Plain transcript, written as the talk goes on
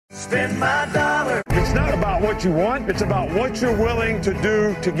Spend my dollar. It's not about what you want. It's about what you're willing to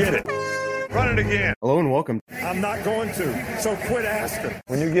do to get it. Run it again. Hello and welcome. I'm not going to, so quit asking.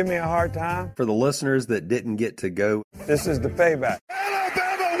 When you give me a hard time, For the listeners that didn't get to go, this is the payback.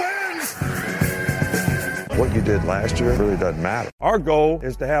 Alabama wins! What you did last year really doesn't matter. Our goal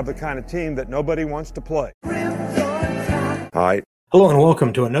is to have the kind of team that nobody wants to play. All right. Hello and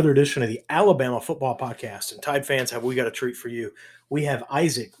welcome to another edition of the Alabama Football Podcast. And Tide fans, have we got a treat for you? We have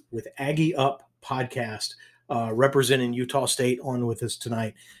Isaac with Aggie Up Podcast representing Utah State on with us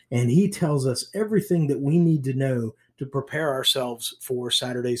tonight. And he tells us everything that we need to know to prepare ourselves for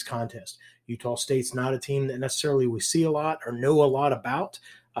Saturday's contest. Utah State's not a team that necessarily we see a lot or know a lot about.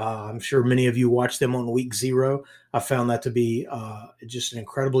 I'm sure many of you watched them on week 0. I found that to be just an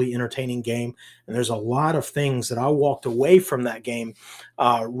incredibly entertaining game. And there's a lot of things that I walked away from that game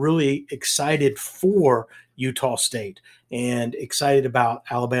really excited for Utah State and excited about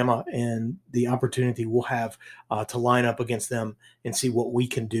Alabama and the opportunity we'll have to line up against them and see what we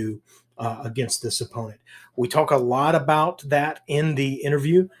can do against this opponent. We talk a lot about that in the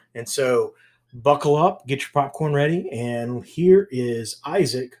interview. And so buckle up, get your popcorn ready, and here is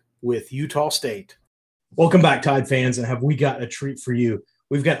Isaac with Utah State. Welcome back, Tide fans, and have we got a treat for you?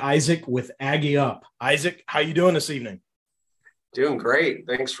 We've got Isaac with Aggie Up. Isaac, how you doing this evening? Doing great.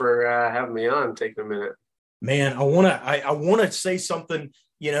 Thanks for having me on, taking a minute. Man, I wanna say something,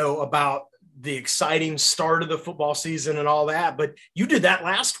 about the exciting start of the football season and all that, but you did that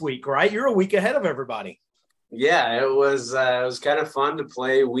last week, right? You're a week ahead of everybody. Yeah, it was kind of fun to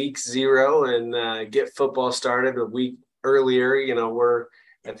play week 0 and get football started a week earlier.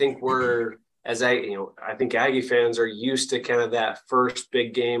 I think Aggie fans are used to kind of that first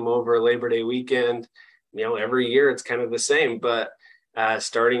big game over Labor Day weekend. Every year it's kind of the same, but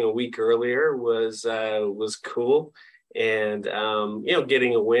starting a week earlier was cool. And,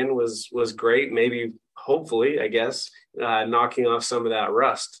 getting a win was great. Maybe, hopefully, I guess, knocking off some of that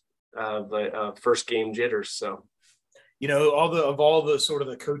rust. The first game jitters. So, all the sort of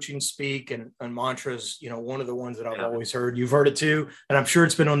the coaching speak and mantras, one of the ones that I've always heard, you've heard it too, and I'm sure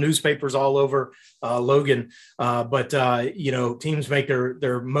it's been on newspapers all over Logan. But teams make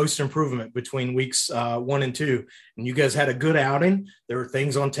their most improvement between weeks 1 and 2, and you guys had a good outing. There are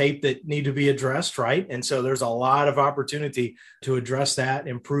things on tape that need to be addressed, right? And so there's a lot of opportunity to address that,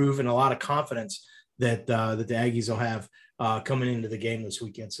 improve, and a lot of confidence that the Aggies will have coming into the game this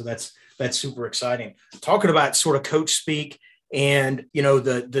weekend. So that's super exciting. Talking about sort of coach speak and,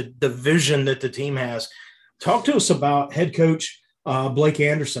 the vision that the team has. Talk to us about head coach Blake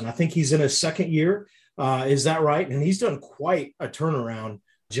Anderson. I think he's in his second year. Is that right? And he's done quite a turnaround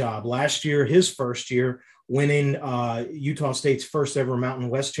job. Last year, his first year, winning Utah State's first ever Mountain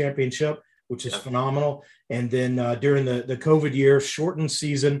West championship, which is phenomenal. And then during the COVID year, shortened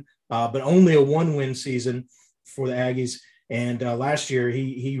season, but only a 1-win season for the Aggies. And last year,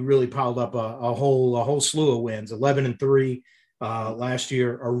 he really piled up a whole slew of wins, 11-3 last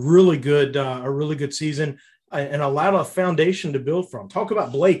year. A really good season, and a lot of foundation to build from. Talk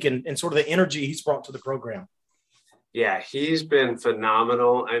about Blake and sort of the energy he's brought to the program. Yeah, he's been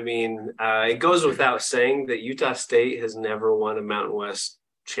phenomenal. I mean, it goes without saying that Utah State has never won a Mountain West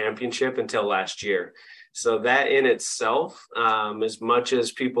championship until last year. So that in itself, as much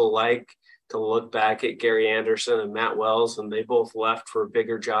as people like to look back at Gary Anderson and Matt Wells, and they both left for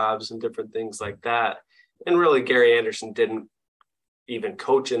bigger jobs and different things like that. And really, Gary Anderson didn't even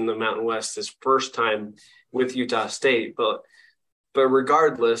coach in the Mountain West his first time with Utah State. But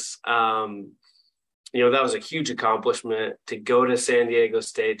regardless, that was a huge accomplishment to go to San Diego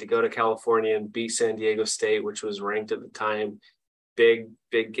State, to go to California and beat San Diego State, which was ranked at the time. Big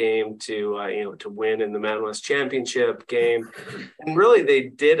game to win in the Mountain West championship game. And really, they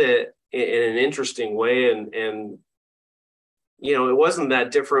did it in an interesting way. And it wasn't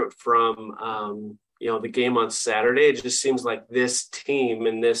that different from, the game on Saturday. It just seems like this team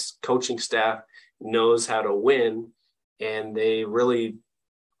and this coaching staff knows how to win. And they really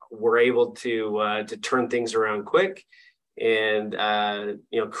were able to turn things around quick and,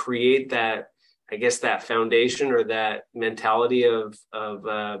 create that, I guess, that foundation or that mentality of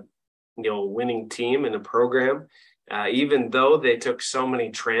winning team and a program. Even though they took so many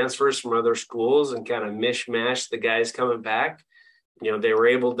transfers from other schools and kind of mishmashed the guys coming back, they were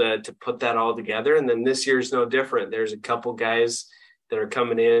able to put that all together. And then this year is no different. There's a couple guys that are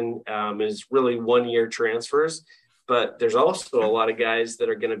coming in as really 1-year transfers, but there's also a lot of guys that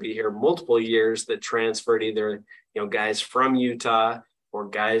are going to be here multiple years that transferred, either, guys from Utah or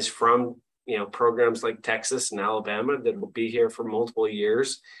guys from, programs like Texas and Alabama that will be here for multiple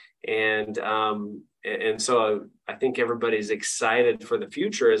years. And, And so I think everybody's excited for the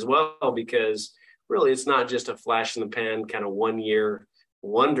future as well, because really it's not just a flash in the pan kind of 1 year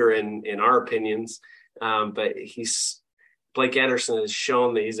wonder in our opinions. But Blake Anderson has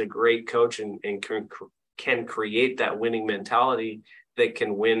shown that he's a great coach and can create that winning mentality that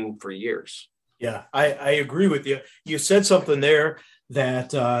can win for years. Yeah, I agree with you. You said something there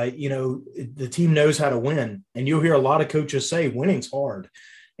that, the team knows how to win. And you'll hear a lot of coaches say winning's hard.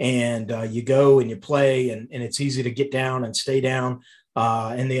 And you go and you play, and it's easy to get down and stay down.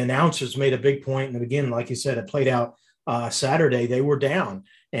 And the announcers made a big point. And again, like you said, it played out Saturday. They were down.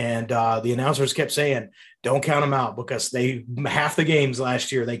 And the announcers kept saying, don't count them out, because half the games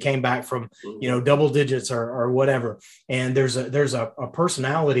last year, they came back from, double digits or whatever. And there's a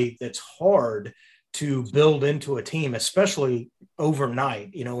personality that's hard to build into a team, especially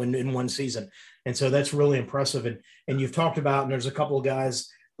overnight, in one season. And so that's really impressive. And you've talked about, and there's a couple of guys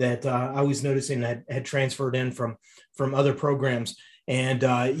that I was noticing that had transferred in from other programs. And,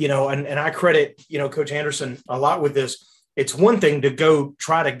 and I credit, Coach Anderson a lot with this. It's one thing to go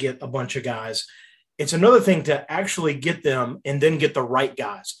try to get a bunch of guys. It's another thing to actually get them and then get the right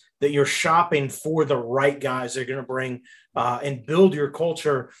guys, that you're shopping for the right guys they're going to bring and build your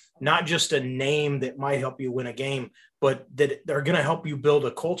culture, not just a name that might help you win a game, but that they're going to help you build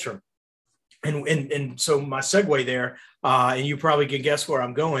a culture. And so my segue there, and you probably can guess where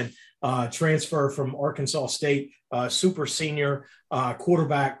I'm going, transfer from Arkansas State, super senior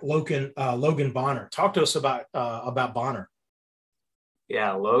quarterback Logan Bonner. Talk to us about Bonner.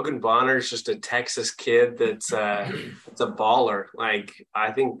 Yeah, Logan Bonner is just a Texas kid that's it's a baller. Like,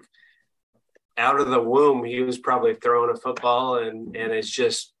 I think out of the womb, he was probably throwing a football, and it's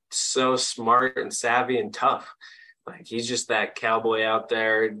just so smart and savvy and tough. Like, he's just that cowboy out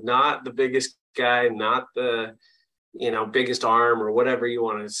there, not the biggest guy, not the, biggest arm or whatever you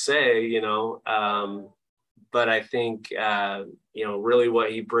want to say, but I think, really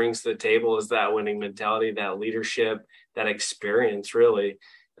what he brings to the table is that winning mentality, that leadership, that experience, really.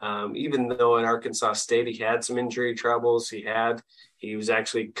 Even though at Arkansas State, he had some injury troubles, he was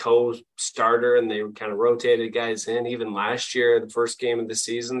actually co-starter, and they kind of rotated guys in. Even last year, the first game of the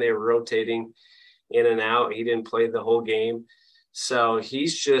season, they were rotating in and out. He didn't play the whole game. So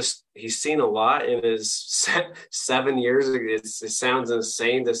he's seen a lot in his 7 years. It sounds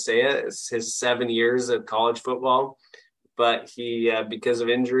insane to say it. It's his 7 years of college football, but he, because of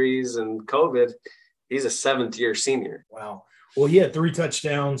injuries and COVID, he's a 7th-year senior. Wow. Well, he had 3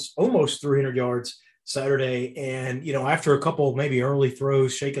 touchdowns, almost 300 yards Saturday. And, after a couple maybe early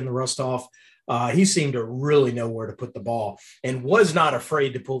throws, shaking the rust off, he seemed to really know where to put the ball and was not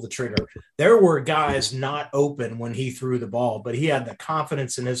afraid to pull the trigger. There were guys not open when he threw the ball, but he had the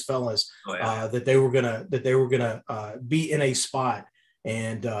confidence in his fellas that they were gonna be in a spot,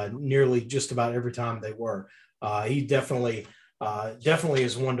 and nearly just about every time they were. He definitely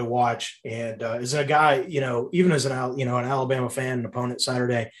is one to watch, and is a guy, even as an Alabama fan and opponent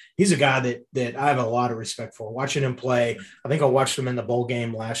Saturday, he's a guy that I have a lot of respect for. Watching him play, I think I watched him in the bowl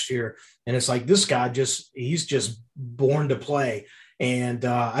game last year, and it's like, this guy he's just born to play. And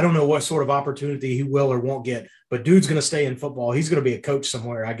I don't know what sort of opportunity he will or won't get, but dude's going to stay in football. He's going to be a coach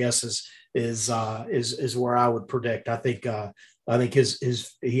somewhere, I guess, is where I would predict. I think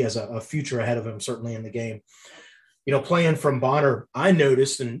he has a future ahead of him, certainly in the game. Playing from Bonner, I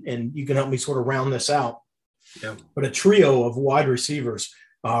noticed, and you can help me sort of round this out, but a trio of wide receivers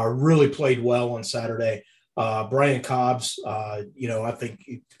really played well on Saturday. Brian Cobbs, I think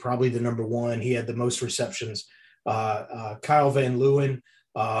probably the number one. He had the most receptions. Kyle Van Leeuwen,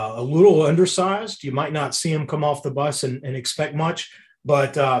 a little undersized. You might not see him come off the bus and expect much,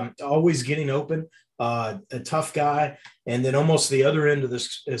 but always getting open. A tough guy. And then almost the other end of the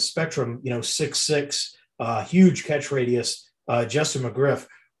spectrum, 6'6", huge catch radius, Justin McGriff.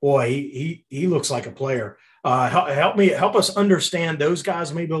 Boy, he looks like a player. Help us understand those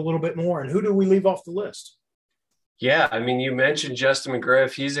guys maybe a little bit more. And who do we leave off the list? Yeah, I mean, you mentioned Justin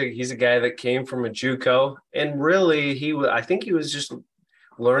McGriff. He's a guy that came from a JUCO, and really I think he was just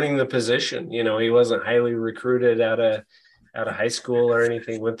learning the position. He wasn't highly recruited out of high school or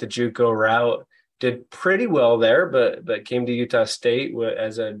anything. Went the JUCO route, did pretty well there, but came to Utah State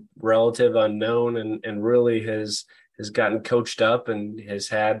as a relative unknown, and really has gotten coached up and has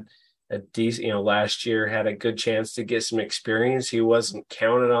had a decent, last year had a good chance to get some experience. He wasn't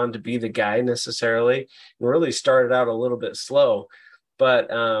counted on to be the guy necessarily, and really started out a little bit slow. But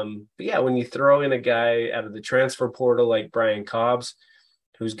yeah, when you throw in a guy out of the transfer portal like Brian Cobbs,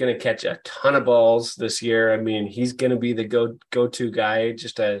 who's going to catch a ton of balls this year, I mean, he's going to be the go-to guy,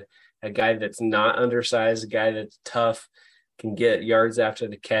 just a guy that's not undersized, a guy that's tough, can get yards after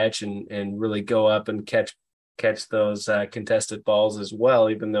the catch and really go up and catch those contested balls as well,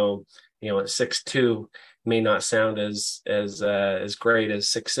 even though, at 6'2" may not sound as great as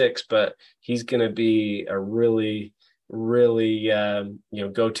 6'6", but he's going to be a really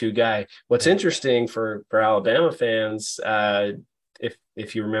go-to guy. What's interesting for Alabama fans,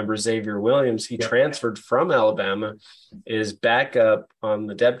 if you remember Xavier Williams, he transferred from Alabama, is back up on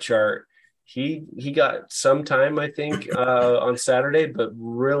the depth chart. He got some time, I think, on Saturday, but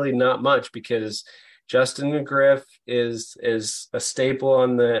really not much, because Justin McGriff is a staple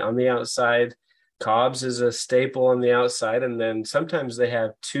on the outside. Cobbs is a staple on the outside, and then sometimes they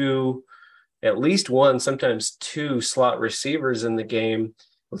have at least one, sometimes two slot receivers in the game,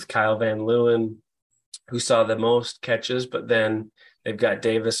 with Kyle Van Leeuwen, who saw the most catches, but then they've got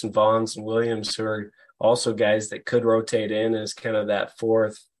Davis and Vaughns and Williams, who are also guys that could rotate in as kind of that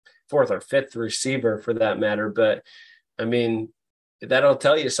fourth or fifth receiver for that matter. But I mean, that'll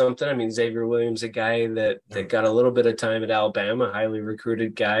tell you something. I mean, Xavier Williams, a guy that got a little bit of time at Alabama, highly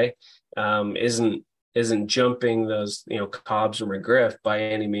recruited guy, isn't jumping those, Cobbs or McGriff by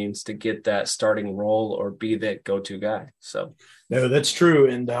any means to get that starting role or be that go-to guy. So no, that's true.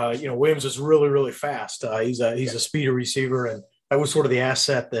 And Williams is really, really fast. He's a speedy receiver, and that was sort of the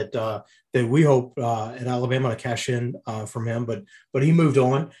asset that we hope at Alabama to cash in from him. But he moved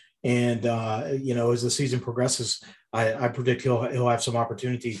on, and as the season progresses, I predict he'll have some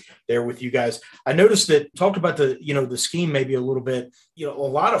opportunity there with you guys. I noticed that talked about the scheme maybe a little bit. A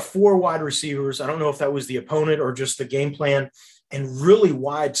lot of 4 wide receivers. I don't know if that was the opponent or just the game plan, and really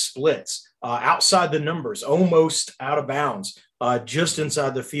wide splits outside the numbers, almost out of bounds, just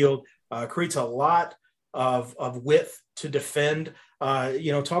inside the field. Creates a lot of width to defend.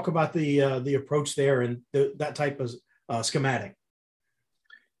 Talk about the approach there and that type of schematic.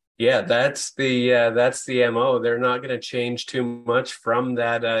 Yeah, that's the MO. They're not going to change too much from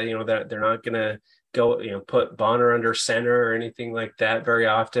that. That they're not going to go, put Bonner under center or anything like that very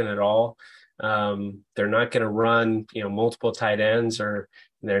often at all. They're not going to run, multiple tight ends, or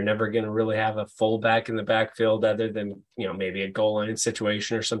they're never going to really have a fullback in the backfield other than, maybe a goal line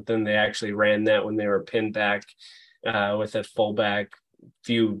situation or something. They actually ran that when they were pinned back with a fullback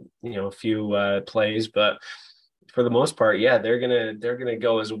few plays, but for the most part, yeah, they're gonna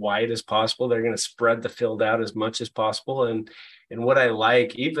go as wide as possible. They're gonna spread the field out as much as possible. And what I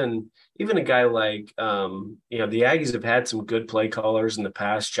like, even a guy like the Aggies have had some good play callers in the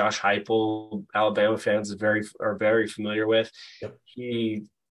past. Josh Heupel, Alabama fans are very familiar with. Yep.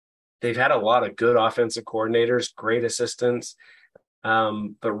 They've had a lot of good offensive coordinators, great assistants.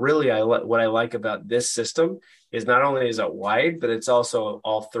 But really, what I like about this system is not only is it wide, but it's also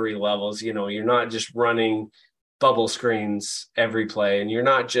all 3 levels. You're not just running bubble screens every play, and you're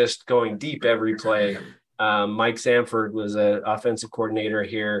not just going deep every play. Mike Sanford was an offensive coordinator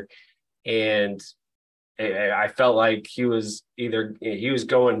here, and I felt like he was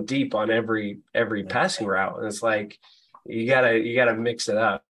going deep on every passing route, and it's like you gotta mix it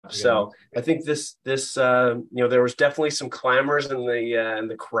up. So I think this there was definitely some clamors in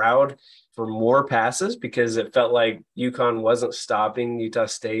the crowd for more passes, because it felt like UConn wasn't stopping Utah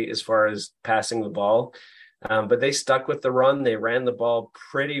State as far as passing the ball. But they stuck with the run. They ran the ball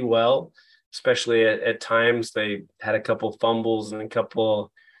pretty well, especially at times. They had a couple fumbles and a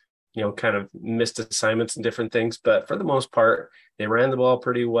couple, kind of missed assignments and different things. But for the most part, they ran the ball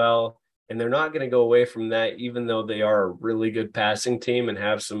pretty well. And they're not going to go away from that, even though they are a really good passing team and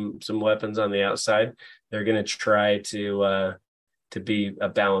have some weapons on the outside. They're going to try to be a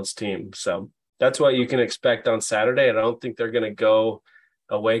balanced team. So that's what you can expect on Saturday. I don't think they're going to go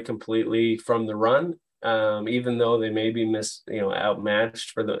away completely from the run. Even though they may be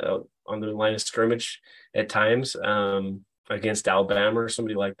outmatched on the line of scrimmage at times against Alabama or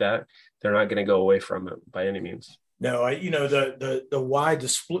somebody like that, they're not going to go away from it by any means. No, the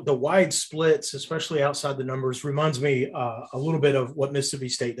wide splits, especially outside the numbers, reminds me a little bit of what Mississippi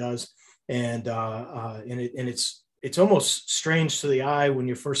State does, and it's almost strange to the eye when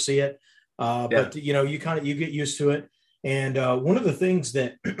you first see it, but you get used to it. And one of the things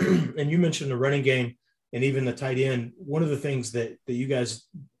that, and you mentioned the running game and even the tight end, one of the things that you guys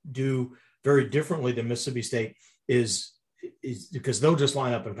do very differently than Mississippi State is because they'll just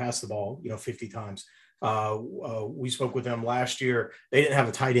line up and pass the ball, 50 times. We spoke with them last year. They didn't have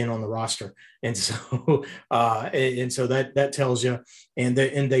a tight end on the roster. And so that tells you, and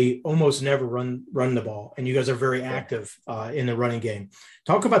they almost never run the ball. And you guys are very active in the running game.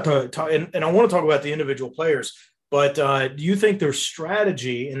 Talk about and I want to talk about the individual players. But do you think there's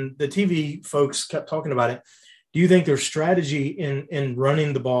strategy, and the TV folks kept talking about it, do you think there's strategy in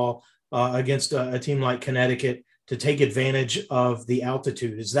running the ball against a team like Connecticut to take advantage of the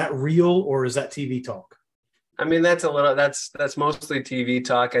altitude. Is that real or is that TV talk? I mean, that's mostly TV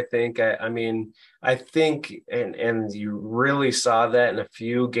talk, I think. I think, and you really saw that in a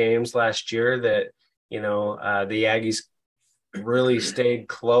few games last year that, the Aggies really stayed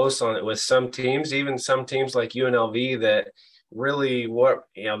close on it with some teams, even some teams like UNLV that really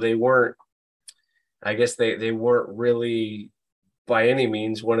they weren't, I guess they weren't really by any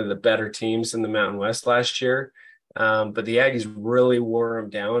means one of the better teams in the Mountain West last year. But the Aggies really wore them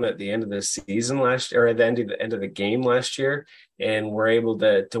down at the end of the season last year, or at the end of the game last year, and were able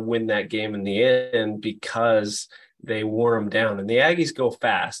to win that game in the end because they wore them down. And the Aggies go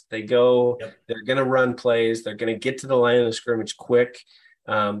fast. They go, They're going to run plays. They're going to get to the line of scrimmage quick.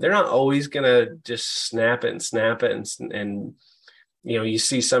 They're not always going to just snap it. And you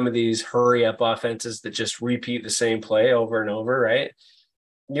see some of these hurry up offenses that just repeat the same play over and over, right?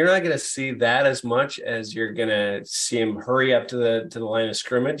 You're not going to see that as much as you're going to see him hurry up to the line of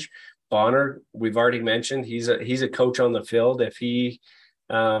scrimmage. Bonner, we've already mentioned, he's a coach on the field. If he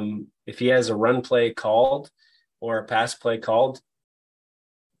has a run play called or a pass play called,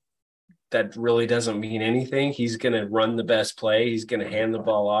 that really doesn't mean anything. He's going to run the best play. He's going to hand the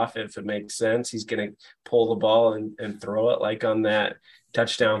ball off if it makes sense. He's going to pull the ball and throw it, like on that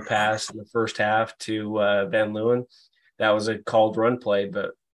touchdown pass in the first half to Van Leeuwen. That was a called run play,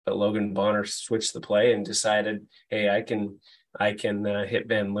 but Logan Bonner switched the play and decided, hey, I can hit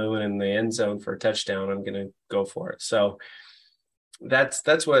Van Leeuwen in the end zone for a touchdown. I'm going to go for it. So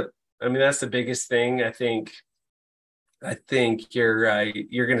that's what, I mean, that's the biggest thing. I think you're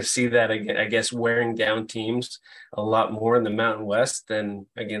going to see that, I guess, wearing down teams a lot more in the Mountain West than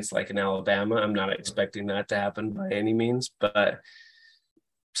against like an Alabama. I'm not expecting that to happen by any means, but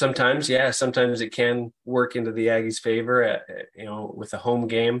sometimes it can work into the Aggies' favor, with a home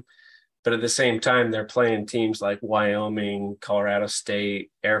game. But at the same time, they're playing teams like Wyoming, Colorado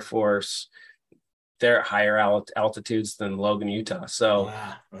State, Air Force. They're at higher altitudes than Logan, Utah. So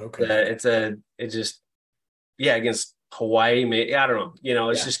against Hawaii, maybe, I don't know.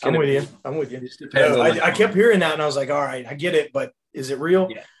 It's just going to. I'm with you. I kept hearing that, and I was like, all right, I get it, but is it real?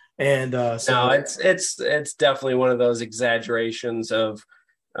 Yeah. And no, it's definitely one of those exaggerations of.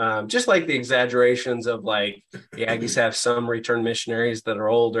 Just like the exaggerations of like the Aggies have some return missionaries that are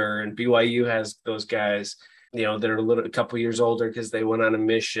older, and BYU has those guys, that are a couple years older because they went on a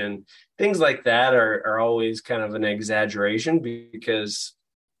mission. Things like that are always kind of an exaggeration because,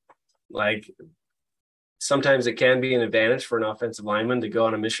 like, sometimes it can be an advantage for an offensive lineman to go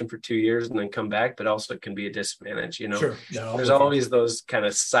on a mission for 2 years and then come back, but also it can be a disadvantage. Sure. No, there's always those kind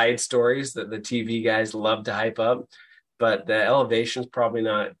of side stories that the TV guys love to hype up. But the elevations probably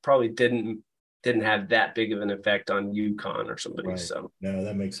didn't have that big of an effect on UConn or somebody. Right. So no,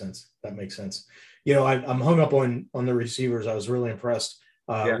 that makes sense. I'm hung up on the receivers. I was really impressed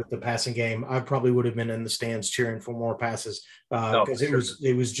with the passing game. I probably would have been in the stands cheering for more passes because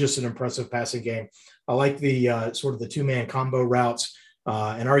it was just an impressive passing game. I like the sort of the 2-man combo routes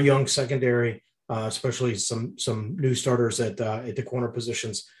and our young secondary, especially some new starters at the corner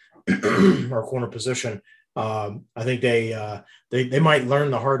positions or corner position. I think they might learn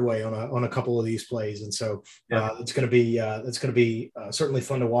the hard way on a couple of these plays, and so it's going to be certainly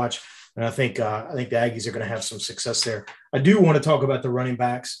fun to watch. And I think the Aggies are going to have some success there. I do want to talk about the running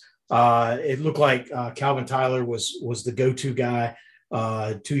backs. It looked like Calvin Tyler was the go-to guy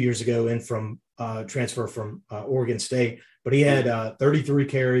 2 years ago in from transfer from Oregon State, but he had 33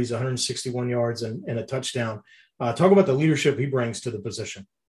 carries, 161 yards, and a touchdown. Talk about the leadership he brings to the position.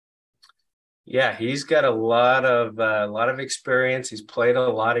 Yeah, he's got a lot of experience. He's played a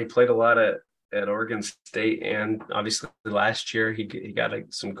lot. He played a lot at Oregon State, and obviously last year he got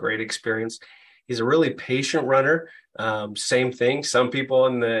some great experience. He's a really patient runner. Same thing. Some people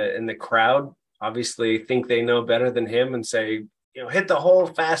in the crowd obviously think they know better than him and say, hit the hole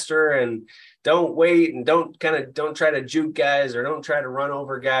faster and don't wait and don't try to juke guys or don't try to run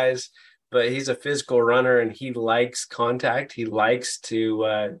over guys. But he's a physical runner and he likes contact. He likes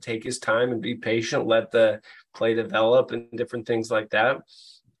to take his time and be patient, let the play develop and different things like that.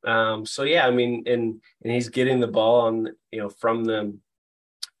 And he's getting the ball on, from the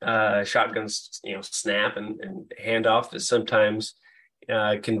shotgun, snap and handoff that sometimes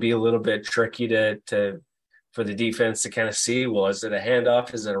can be a little bit tricky for the defense to kind of see, well, is it a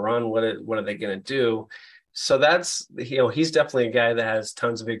handoff? Is it a run? What are they going to do? So that's, he's definitely a guy that has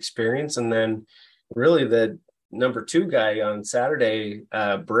tons of experience. And then really the number 2 guy on Saturday,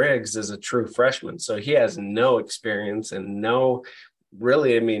 Briggs, is a true freshman. So he has no experience and no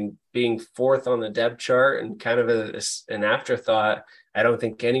really, I mean, being fourth on the depth chart and kind of an afterthought, I don't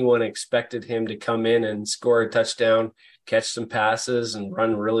think anyone expected him to come in and score a touchdown, catch some passes, and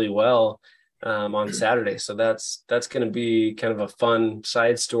run really well on Saturday. So that's going to be kind of a fun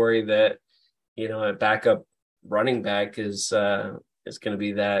side story that, a backup running back is going to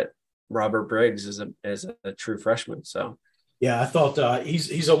be that Robert Briggs is a true freshman. So yeah, I thought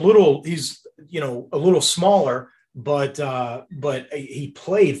he's a little smaller, but he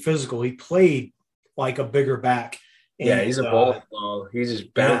played physical. He played like a bigger back. And, he's a bowling ball. He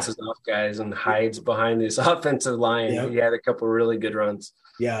just bounces off guys and hides behind this offensive line. Yep. He had a couple of really good runs.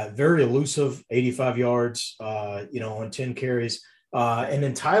 Yeah, very elusive, 85 yards, on 10 carries. And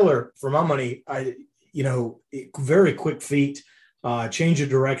then Tyler, for my money, very quick feet, change of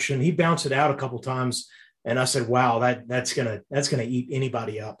direction. He bounced it out a couple times, and I said, "Wow, that's gonna eat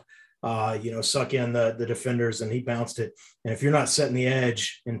anybody up." Suck in the defenders, and he bounced it. And if you're not setting the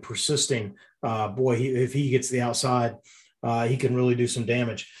edge and persisting, if he gets the outside, he can really do some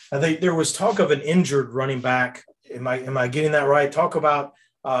damage. I think there was talk of an injured running back. Am I getting that right? Talk about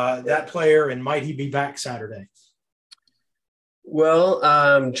that player, and might he be back Saturday?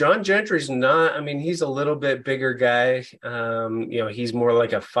 Well, John Gentry's not. I mean, he's a little bit bigger guy. He's more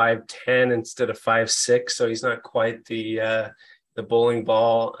like a 5'10" instead of 5'6", so he's not quite the bowling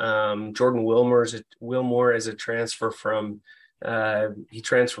ball. Jordan Wilmore is a transfer from he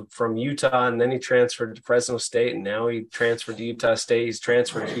transferred from Utah, and then he transferred to Fresno State, and now he transferred to Utah State. He's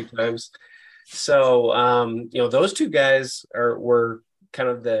transferred 2 times. So those 2 guys were kind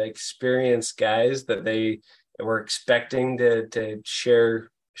of the experienced guys that they were expecting to share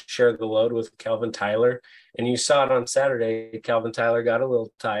the load with Calvin Tyler. And you saw it on Saturday. Calvin Tyler got a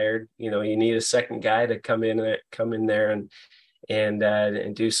little tired. You need a second guy to come in there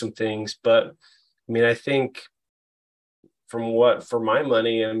and do some things. But I mean, I think for my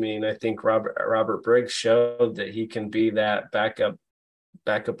money, I mean, I think Robert Briggs showed that he can be that backup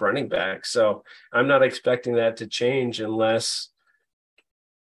running back. So I'm not expecting that to change unless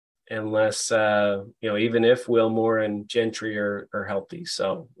even if Wilmore and Gentry are healthy.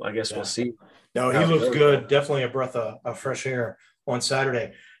 So I guess we'll see. No, he looks good. Definitely a breath of fresh air on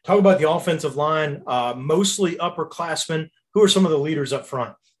Saturday. Talk about the offensive line, mostly upperclassmen. Who are some of the leaders up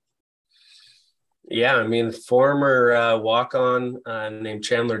front? Yeah, I mean, former walk-on named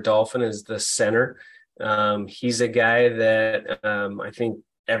Chandler Dolphin is the center. He's a guy that I think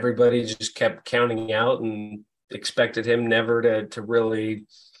everybody just kept counting out and expected him never to really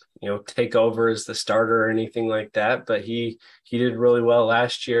take over as the starter or anything like that. But he did really well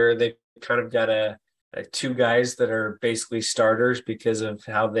last year. They kind of got a 2 guys that are basically starters because of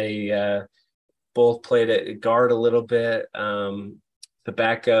how they both played at guard a little bit. The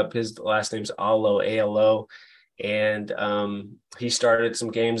backup, his last name's Alo, A-L-O. And he started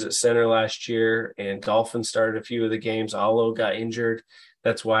some games at center last year, and Dolphin started a few of the games. Alo got injured.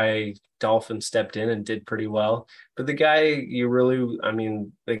 That's why Dolphin stepped in and did pretty well. But the guy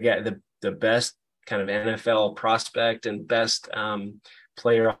the best kind of NFL prospect and best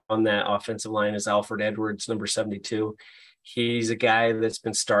player on that offensive line is Alfred Edwards, number 72. He's a guy that's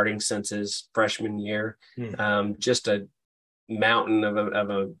been starting since his freshman year. Just a mountain of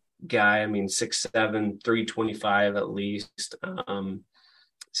a guy. I mean, 6'7", 325 at least.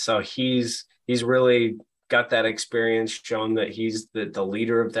 So he's really got that experience, shown that he's the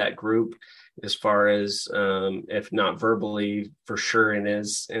leader of that group as far as if not verbally, for sure in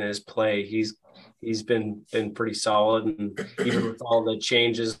his play. He's been pretty solid, and even with all the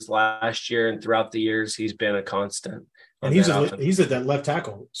changes last year and throughout the years, he's been a constant. And he's at that left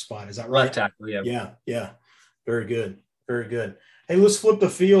tackle spot. Is that right? Left tackle, yeah. Yeah. Very good. Very good. Hey, let's flip the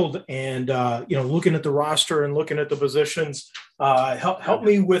field and, looking at the roster and looking at the positions, help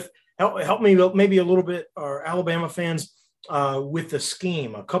me maybe a little bit, our Alabama fans, with the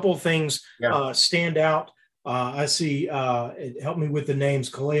scheme. A couple of things stand out. I see, help me with the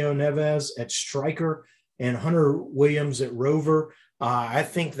names, Kaleo Neves at striker and Hunter Williams at rover. I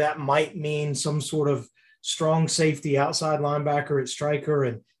think that might mean some sort of strong safety outside linebacker at striker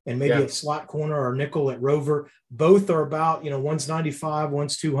and maybe a slot corner or nickel at rover. Both are about, one's 95,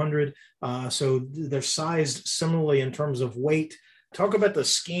 one's 200. So they're sized similarly in terms of weight. Talk about the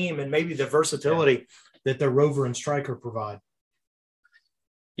scheme and maybe the versatility that the rover and striker provide.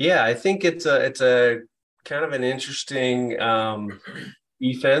 Yeah, I think it's a kind of an interesting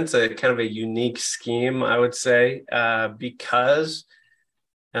defense, a kind of a unique scheme, I would say, because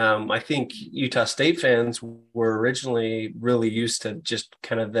I think Utah State fans were originally really used to just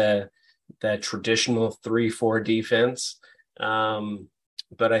kind of the traditional 3-4 defense.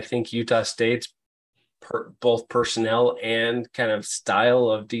 But I think Utah State's both personnel and kind of style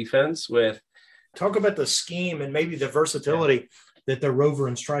of defense with. Talk about the scheme and maybe the versatility that the rover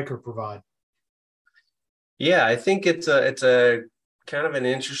and striker provide. Yeah, I think it's a kind of an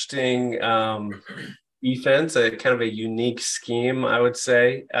interesting defense, a kind of a unique scheme, I would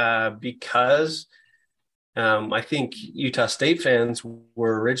say, because I think Utah State fans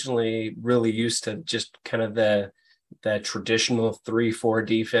were originally really used to just kind of the traditional 3-4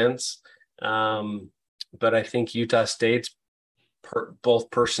 defense. But I think Utah State's both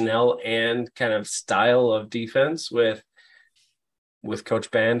personnel and kind of style of defense with Coach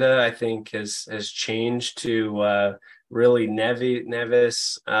Banda, I think has changed to really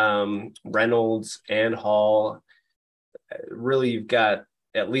Nevis, Reynolds, and Hall. Really, you've got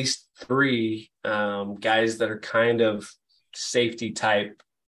at least 3 guys that are kind of safety type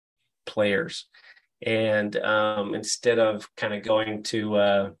players. And instead of kind of going to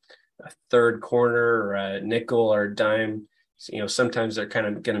a third corner or a nickel or a dime, sometimes they're kind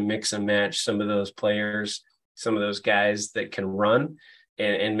of going to mix and match some of those players, some of those guys that can run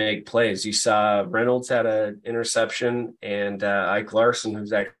and make plays. You saw Reynolds had an interception, and Ike Larson,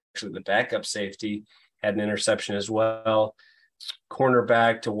 who's actually the backup safety, had an interception as well.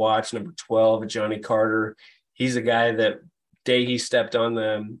 Cornerback to watch, number 12, Johnny Carter. He's a guy that day he stepped on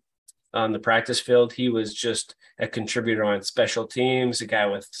the practice field, he was just a contributor on special teams, a guy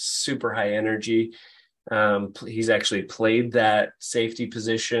with super high energy. He's actually played that safety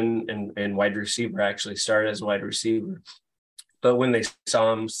position and wide receiver, actually started as a wide receiver. But when they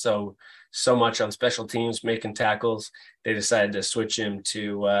saw him so much on special teams, making tackles, they decided to switch him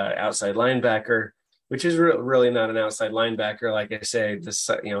to outside linebacker, which is really not an outside linebacker. Like I say, the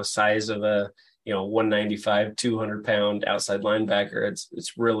size of a 195, 200 pound outside linebacker.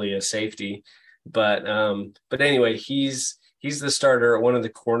 It's really a safety. But anyway, he's the starter at one of the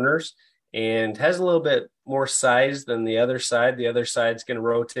corners and has a little bit more size than the other side. The other side's going to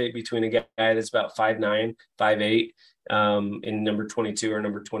rotate between a guy that's about 5'9", 5'8", in number 22 or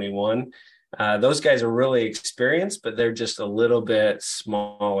number 21. Those guys are really experienced, but they're just a little bit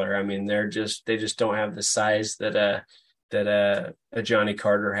smaller. I mean, they just don't have the size that a Johnny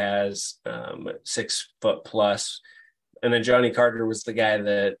Carter has, 6 foot plus. And then Johnny Carter was the guy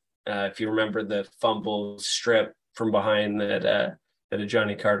that, if you remember the fumble strip from behind that a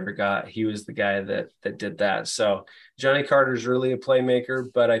Johnny Carter got, he was the guy that did that. So Johnny Carter's really a playmaker,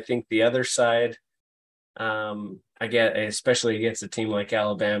 but I think the other side, especially against a team like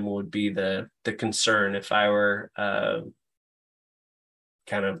Alabama, would be the concern if I were kind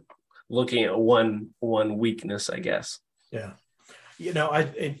of looking at one weakness, I guess. Yeah.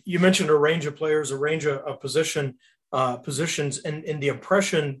 You mentioned a range of players, a range of positions, and the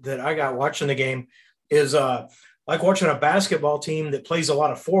impression that I got watching the game is like watching a basketball team that plays a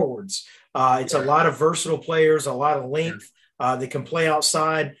lot of forwards. It's a lot of versatile players, a lot of length. They can play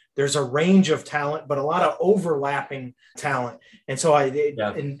outside. There's a range of talent, but a lot of overlapping talent. And so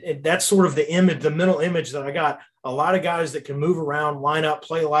and that's sort of the image, the mental image that I got. A lot of guys that can move around, line up,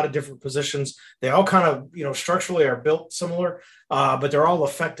 play a lot of different positions. They all kind of, structurally are built similar, but they're all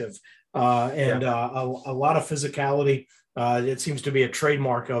effective. A lot of physicality. It seems to be a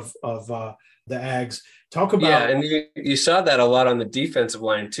trademark of the Ags. Talk about. Yeah, and you saw that a lot on the defensive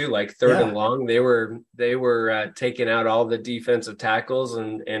line too, like third and long. They were taking out all the defensive tackles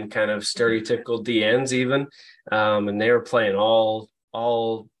and kind of stereotypical DNs even, and they were playing all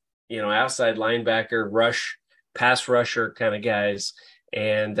outside linebacker, rush, pass rusher kind of guys.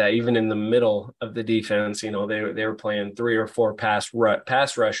 And even in the middle of the defense, they were playing 3 or 4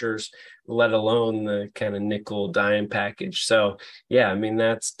 pass rushers, let alone the kind of nickel dime package. So, yeah, I mean,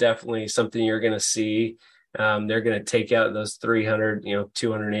 that's definitely something you're going to see. They're going to take out those 300,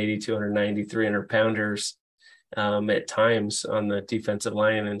 280, 290, 300 pounders at times on the defensive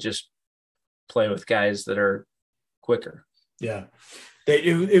line and just play with guys that are quicker. Yeah.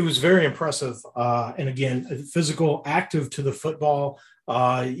 It was very impressive. And again, physical, active to the football.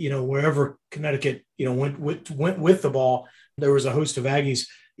 Wherever Connecticut, went with the ball, there was a host of Aggies,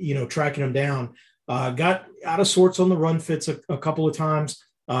 tracking them down. Got out of sorts on the run fits a couple of times.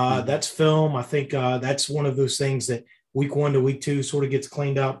 That's film. I think that's one of those things that week 1 to week 2 sort of gets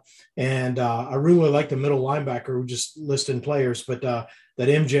cleaned up. And I really like the middle linebacker who just listing players, but that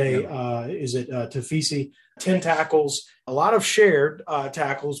MJ, Tafisi, 10 tackles, a lot of shared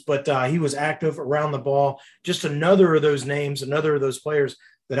tackles, but he was active around the ball. Just another of those names, another of those players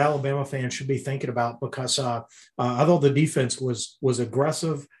that Alabama fans should be thinking about because I thought the defense was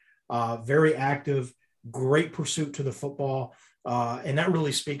aggressive, very active, great pursuit to the football. And that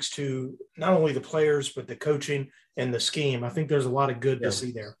really speaks to not only the players, but the coaching and the scheme. I think there's a lot of good to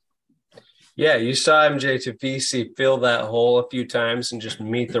see there. Yeah, you saw MJ Tafisi fill that hole a few times and just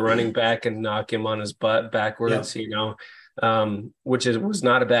meet the running back and knock him on his butt backwards, which was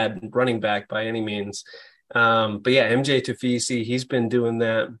not a bad running back by any means. But yeah, MJ Tafisi, he's been doing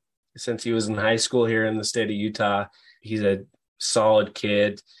that since he was in high school here in the state of Utah. He's a solid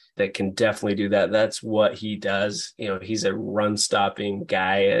kid that can definitely do that. That's what he does. He's a run stopping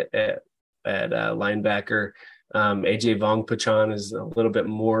guy at linebacker. AJ Vongpachan is a little bit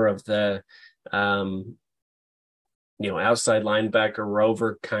more of the outside linebacker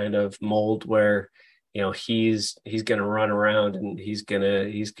rover kind of mold where he's going to run around and he's going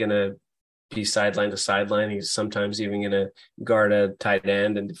to be sideline to sideline. He's sometimes even going to guard a tight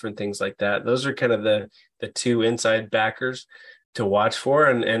end and different things like that. Those are kind of the two inside backers to watch for.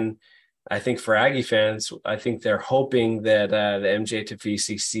 And I think for Aggie fans, I think they're hoping that the MJ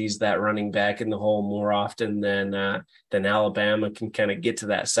Tafisi sees that running back in the hole more often than Alabama can kind of get to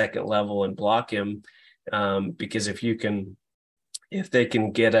that second level and block him. Because if they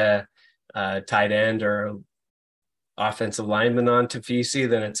can get a tight end or offensive lineman on Tafisi,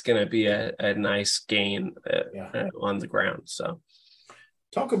 then it's going to be a nice gain on the ground. So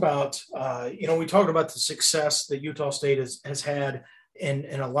talk about, we talked about the success that Utah State has had and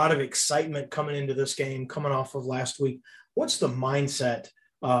a lot of excitement coming into this game, coming off of last week. What's the mindset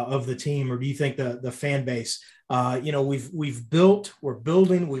of the team, or do you think the fan base? We've built, we're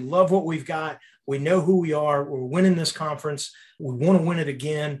building, we love what we've got. We know who we are. We're winning this conference. We want to win it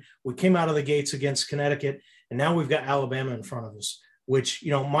again. We came out of the gates against Connecticut, and now we've got Alabama in front of us, which,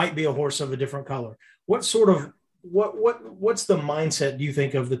 might be a horse of a different color. What's the mindset, do you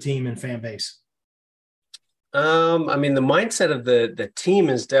think, of the team and fan base? The mindset of the team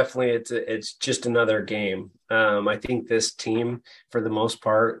is definitely it's just another game. I think this team, for the most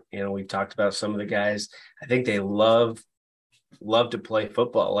part, we've talked about some of the guys. I think they love to play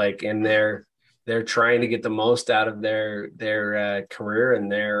football, and they're trying to get the most out of their career and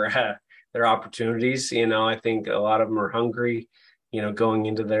their opportunities. I think a lot of them are hungry, going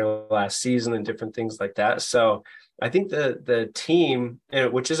into their last season and different things like that. So I think the team,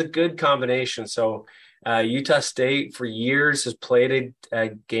 which is a good combination. So Utah State for years has played a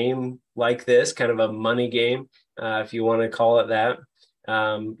game like this, kind of a money game, if you want to call it that.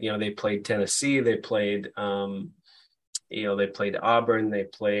 They played Tennessee, they played Auburn, they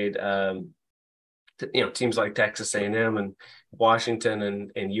played teams like Texas A&M and Washington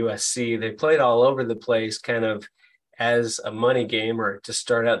and USC. They played all over the place, kind of as a money game or to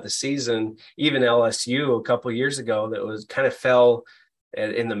start out the season. Even LSU a couple of years ago, that was kind of fell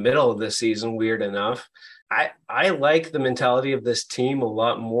in the middle of the season, weird enough. I like the mentality of this team a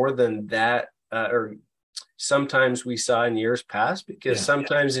lot more than that, or sometimes we saw in years past, because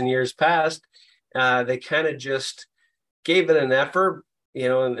sometimes in years past, they kind of just gave it an effort,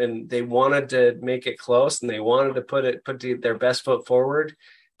 and they wanted to make it close and they wanted to put their best foot forward.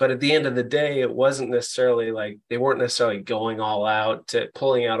 But at the end of the day, it wasn't necessarily they weren't necessarily going all out to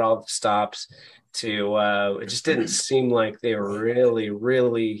pulling out all the stops. It just didn't seem like they were really,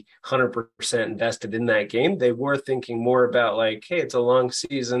 really 100% invested in that game. They were thinking more about hey, it's a long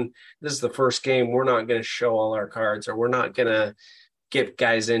season. This is the first game. We're not going to show all our cards, or we're not going to get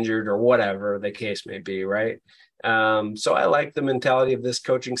guys injured, or whatever the case may be. Right. So I like the mentality of this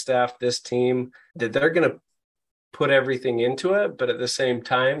coaching staff, this team, that they're going to put everything into it. But at the same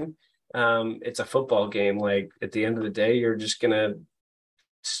time, it's a football game. At the end of the day, you're just going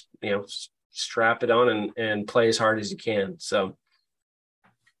to, strap it on and play as hard as you can. So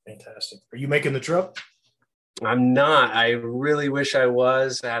fantastic. Are you making the trip? I'm not. I really wish I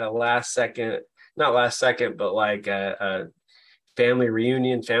was. I had a not last second, but a family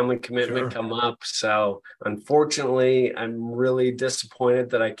reunion, family commitment come up. So unfortunately, I'm really disappointed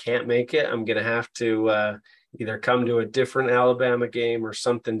that I can't make it. I'm going to have to either come to a different Alabama game or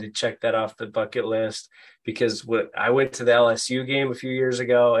something to check that off the bucket list, because I went to the LSU game a few years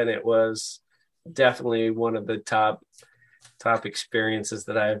ago, and it was definitely one of the top experiences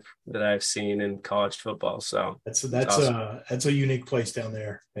that I've seen in college football. So that's awesome. That's a unique place down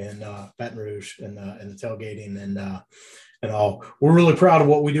there in Baton Rouge and the tailgating and all. We're really proud of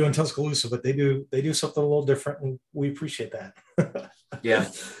what we do in Tuscaloosa, but they do something a little different, and we appreciate that. Yeah.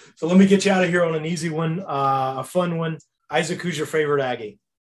 So let me get you out of here on an easy one, a fun one. Isaac, who's your favorite Aggie?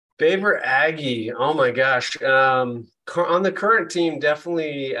 Favorite Aggie? Oh my gosh. On the current team,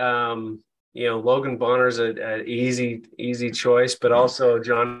 definitely, Logan Bonner's an easy choice, but also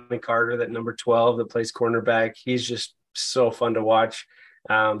Johnny Carter, that number 12 that plays cornerback. He's just so fun to watch.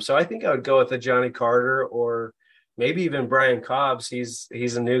 So I think I would go with a Johnny Carter or maybe even Brian Cobbs. He's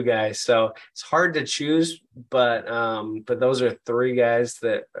a new guy, so it's hard to choose. But those are three guys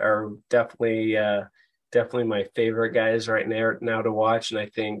that are definitely my favorite guys right now to watch. And I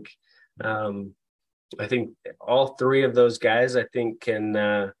think all three of those guys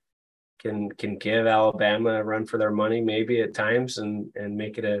can give Alabama a run for their money, maybe at times, and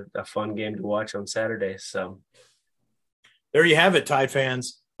make it a fun game to watch on Saturday. So there you have it, Tide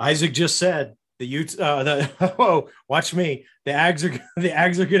fans. Isaac just said watch me. The Ags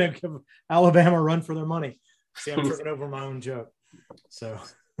are going to give Alabama a run for their money. See, I'm tripping over my own joke. So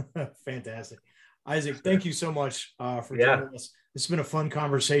fantastic. Isaac, thank you so much for joining us. It's been a fun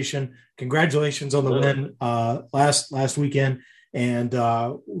conversation. Congratulations on the win last weekend. And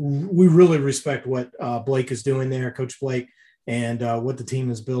we really respect what Blake is doing there, Coach Blake, and what the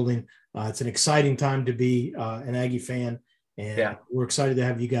team is building. It's an exciting time to be an Aggie fan. And we're excited to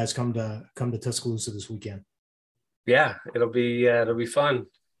have you guys come to Tuscaloosa this weekend. Yeah, it'll be fun.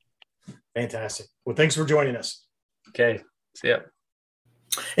 Fantastic. Well, thanks for joining us. Okay. See ya.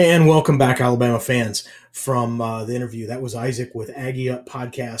 And welcome back, Alabama fans, from the interview. That was Isaac with Aggie Up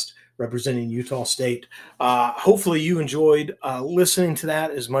Podcast, representing Utah State. Hopefully you enjoyed listening to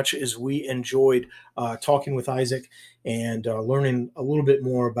that as much as we enjoyed talking with Isaac and learning a little bit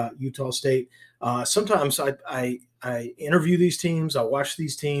more about Utah State. Sometimes I interview these teams, I watch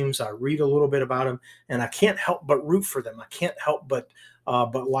these teams, I read a little bit about them, and I can't help but root for them. I can't help but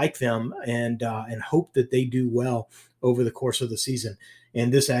like them and hope that they do well over the course of the season.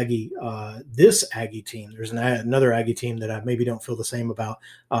 And this Aggie team, there's another Aggie team that I maybe don't feel the same about,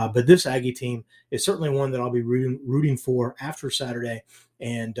 but this Aggie team is certainly one that I'll be rooting for after Saturday,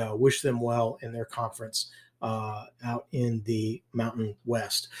 and wish them well in their conference out in the Mountain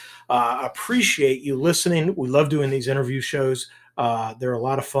West. Appreciate you listening. We love doing these interview shows. They're a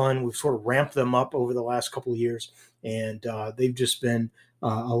lot of fun. We've sort of ramped them up over the last couple of years, and they've just been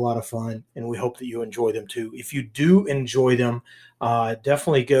a lot of fun, and we hope that you enjoy them too. If you do enjoy them,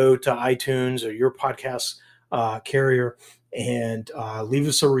 definitely go to iTunes or your podcast carrier and leave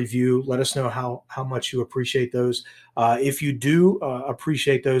us a review. Let us know how much you appreciate those. If you do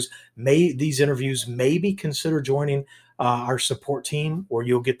appreciate those, these interviews, maybe consider joining our support team, where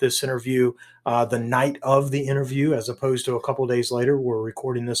you'll get this interview the night of the interview, as opposed to a couple days later. We're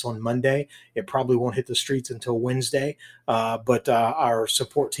recording this on Monday. It probably won't hit the streets until Wednesday, but our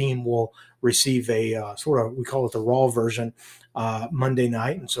support team will receive a we call it the raw version Monday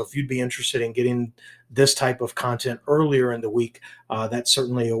night. And so if you'd be interested in getting this type of content earlier in the week, that's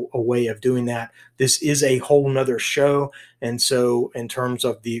certainly a way of doing that. This is a whole nother show. And so in terms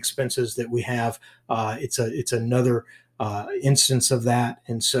of the expenses that we have, it's another instance of that.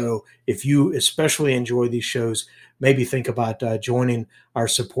 And so if you especially enjoy these shows, maybe think about joining our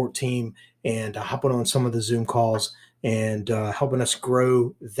support team and hopping on some of the Zoom calls and helping us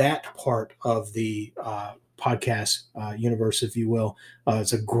grow that part of the podcast universe, if you will.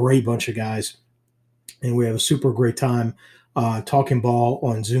 It's a great bunch of guys, and we have a super great time talking ball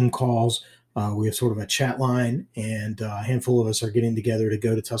on Zoom calls. We have sort of a chat line, and a handful of us are getting together to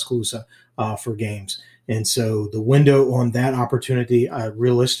go to Tuscaloosa for games. And so the window on that opportunity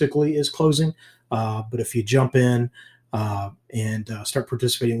realistically is closing. But if you jump in and start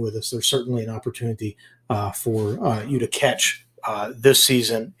participating with us, there's certainly an opportunity for you to catch this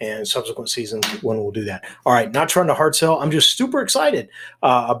season and subsequent seasons when we'll do that. All right, not trying to hard sell. I'm just super excited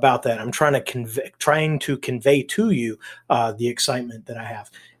about that. I'm trying to convey to you the excitement that I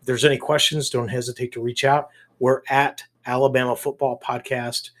have. If there's any questions, don't hesitate to reach out. We're at Alabama Football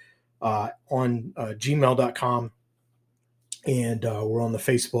Podcast on gmail.com, and we're on the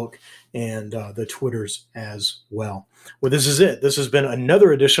Facebook and the Twitters as well. Well, this is it. This has been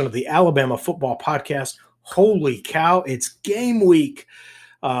another edition of the Alabama Football Podcast. Holy cow, it's game week,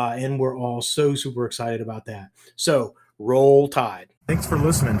 and we're all so super excited about that. So roll Tide. Thanks for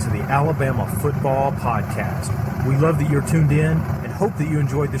listening to the Alabama Football Podcast. We love that you're tuned in and hope that you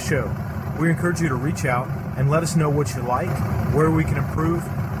enjoyed the show. We encourage you to reach out and let us know what you like, where we can improve,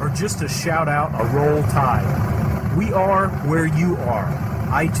 or just to shout out a roll Tide. We are where you are.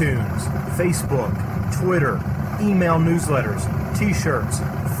 iTunes, Facebook, Twitter, email newsletters, t-shirts,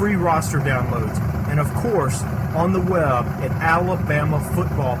 free roster downloads, and of course, on the web at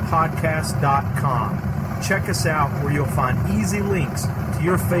alabamafootballpodcast.com. Check us out where you'll find easy links to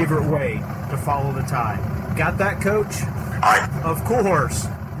your favorite way to follow the Tide. Got that, Coach? Of course.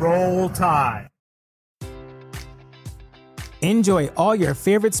 Roll Tide. Enjoy all your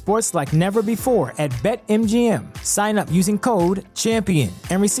favorite sports like never before at BetMGM. Sign up using code CHAMPION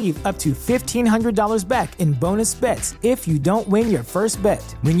and receive up to $1,500 back in bonus bets if you don't win your first bet.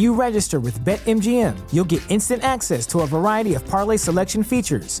 When you register with BetMGM, you'll get instant access to a variety of parlay selection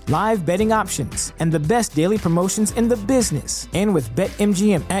features, live betting options, and the best daily promotions in the business. And with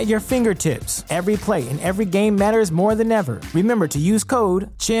BetMGM at your fingertips, every play and every game matters more than ever. Remember to use code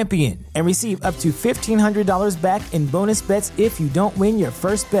CHAMPION and receive up to $1,500 back in bonus bets if you don't win your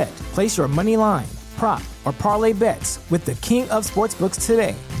first bet. Place your money line, prop, or parlay bets with the king of sportsbooks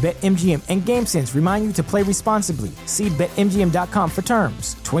today. BetMGM and GameSense remind you to play responsibly. See BetMGM.com for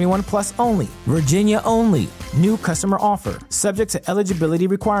terms. 21 plus only. Virginia only. New customer offer. Subject to eligibility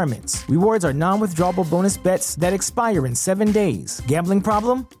requirements. Rewards are non-withdrawable bonus bets that expire in 7 days. Gambling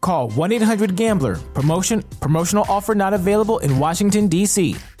problem? Call 1-800-GAMBLER. Promotional offer not available in Washington,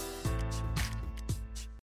 D.C.